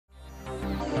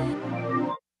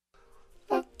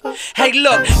Hey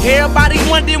look, everybody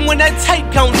wondering when that tape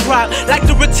gon' drop. Like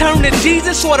the return of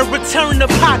Jesus or the return of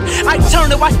Pac. I turn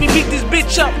to watch me beat this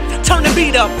bitch up, turn the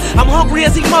beat up. I'm hungry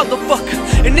as a motherfucker,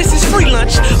 and this is free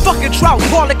lunch. Fuck a drought,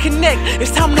 call it connect.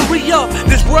 It's time to re-up.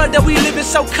 This world that we live in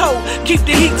so cold, keep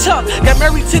the heat up. Got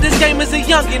married to this game as a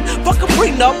youngin', fuck a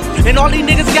prenup. And all these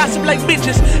niggas gossip like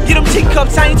bitches. Get them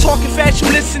teacups, I ain't talking fast,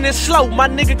 you listening slow. My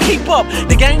nigga, keep up.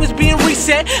 The game is being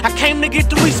reset. I came to get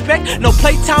the respect. No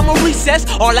playtime or recess.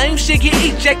 All lame shit get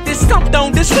ejected, stumped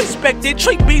on, disrespected.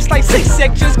 Treat beats like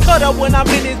C-sections. Cut up when I'm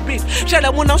in this bitch. Shut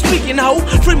up when I'm speaking, ho.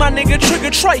 Free my nigga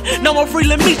Trigger Trey. No more free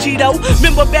Miaci though.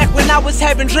 Remember back when I was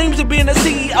having dreams of being a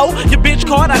CEO. Your bitch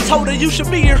called, I told her you should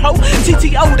be here, ho.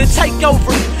 TTO to take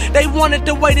over. They wanted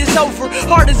to wait is over.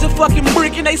 Hard as a fucking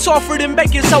brick and they softer than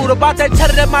baking soda. About that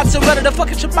cheddar, that mozzarella, the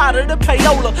fucking ciabatta, the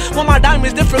payola. Want my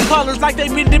diamonds different colors like they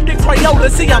been dipped in Crayola.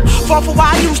 See, I'm far from where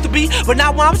I used to be, but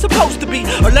not where I'm supposed to be.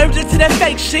 Allergic to that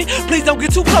fake shit. Please don't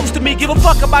get too close to me. Give a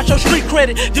fuck about your street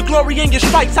credit, your glory and your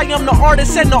stripes. I am the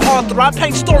artist and the author. I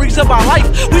paint stories of our life.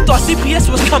 We thought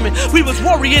CPS was coming. We was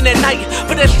worrying at night,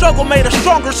 but that struggle made us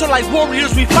stronger. So like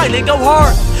warriors, we fight and go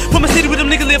hard. From a city where them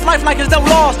niggas live life like it's no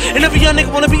laws. And every young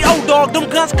nigga wanna be old dog. Them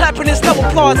guns clapping and no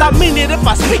applause. I mean it if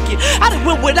I speak it. I done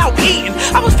went without eating.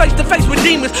 I was face to face with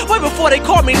demons way before they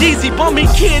called me Deezy. Bummy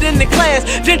kid in the class,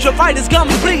 gingivitis,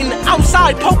 gums bleeding.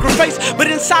 Outside poker face, but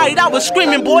inside I was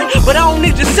screaming, boy. But I don't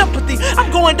need your sympathy.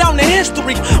 I'm going down to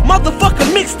history. Motherfucker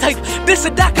mixtape. This a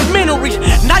documentary.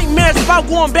 Nightmares about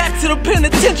going back to the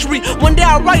penitentiary. One day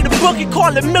I'll write a book and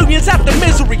call it Millions After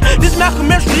Misery. This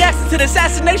Malcolm X reacts to the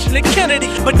assassination of Kennedy,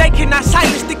 but they cannot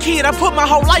silence the kid. I put my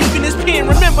whole life in this pen.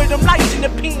 Remember them lights in the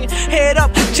pen. Head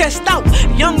up, chest out.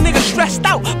 Young nigga stressed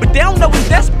out, but they don't know what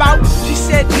that's about. She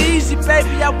said, easy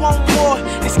baby, I want more.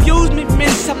 Excuse me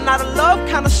miss, I'm not a love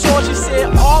connoisseur. She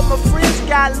said, all my friends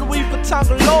got Louis Vuitton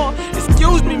galore.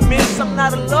 Excuse me miss, I'm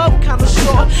not a love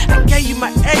connoisseur. I gave you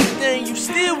my everything, you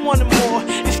still wanted more.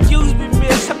 Excuse me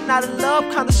miss, I'm not a love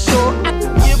connoisseur. I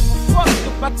can give a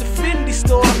fuck about the Fendi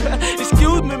store.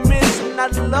 Excuse me miss, I'm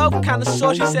not a love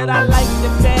connoisseur. She said I like the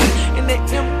bag in the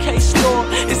MK store.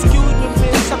 Excuse me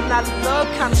miss, I'm not a love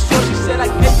connoisseur. She said I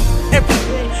gave you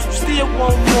everything, you still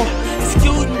want more.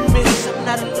 Excuse me miss, I'm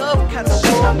not a love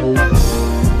connoisseur. I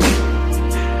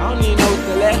don't even know what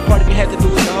the last part of me had to do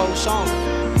with the whole song. I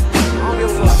don't give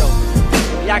a fuck though.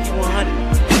 Miaci 100,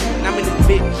 and I'm in this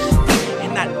bitch,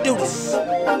 and I do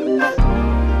this.